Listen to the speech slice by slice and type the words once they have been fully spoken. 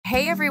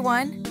Hey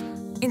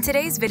everyone! In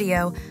today's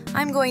video,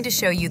 I'm going to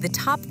show you the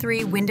top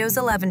 3 Windows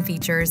 11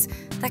 features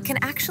that can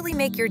actually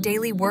make your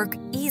daily work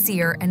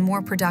easier and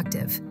more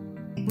productive.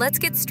 Let's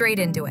get straight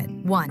into it.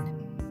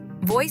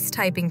 1. Voice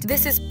typing.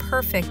 This is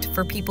perfect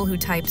for people who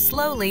type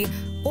slowly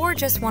or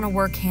just want to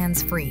work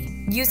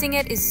hands-free. Using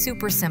it is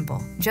super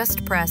simple.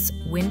 Just press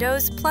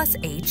Windows plus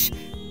H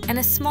and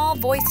a small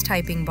voice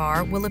typing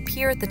bar will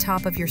appear at the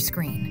top of your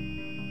screen.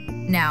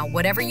 Now,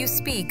 whatever you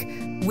speak,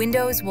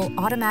 Windows will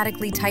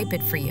automatically type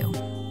it for you.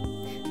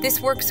 This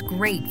works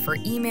great for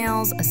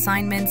emails,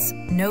 assignments,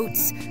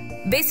 notes,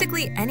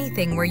 basically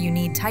anything where you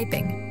need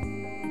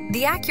typing.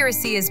 The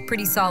accuracy is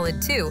pretty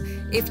solid too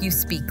if you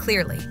speak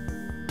clearly.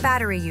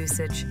 Battery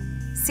usage.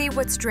 See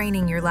what's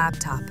draining your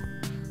laptop.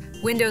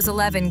 Windows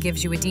 11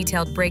 gives you a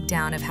detailed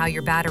breakdown of how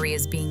your battery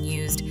is being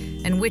used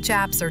and which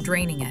apps are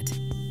draining it.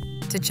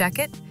 To check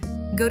it,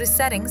 go to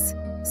Settings,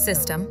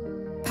 System,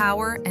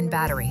 Power, and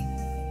Battery.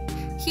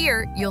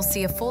 Here, you'll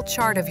see a full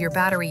chart of your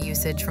battery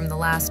usage from the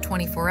last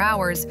 24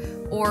 hours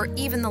or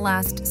even the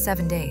last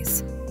 7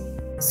 days.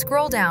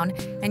 Scroll down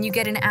and you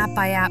get an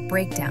app-by-app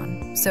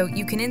breakdown, so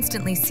you can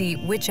instantly see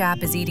which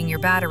app is eating your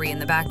battery in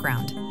the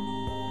background.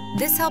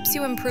 This helps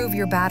you improve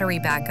your battery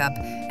backup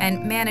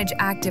and manage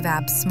active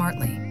apps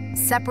smartly.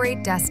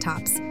 Separate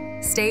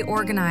desktops. Stay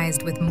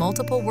organized with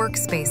multiple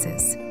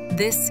workspaces.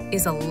 This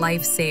is a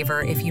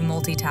lifesaver if you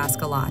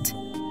multitask a lot.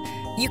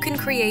 You can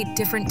create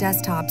different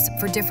desktops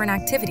for different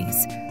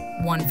activities.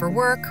 One for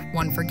work,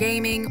 one for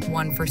gaming,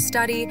 one for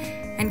study,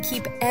 and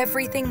keep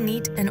everything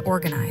neat and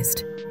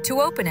organized.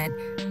 To open it,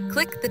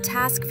 click the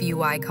Task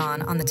View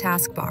icon on the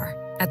taskbar.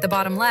 At the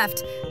bottom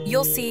left,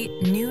 you'll see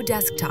New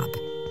Desktop.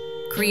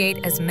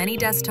 Create as many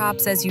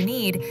desktops as you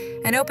need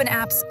and open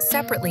apps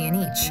separately in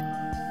each.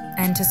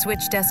 And to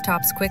switch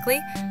desktops quickly,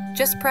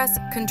 just press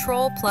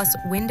Ctrl plus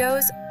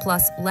Windows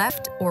plus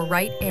left or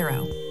right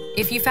arrow.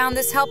 If you found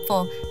this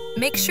helpful,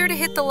 make sure to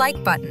hit the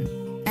like button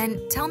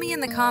and tell me in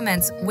the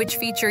comments which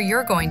feature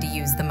you're going to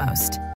use the most.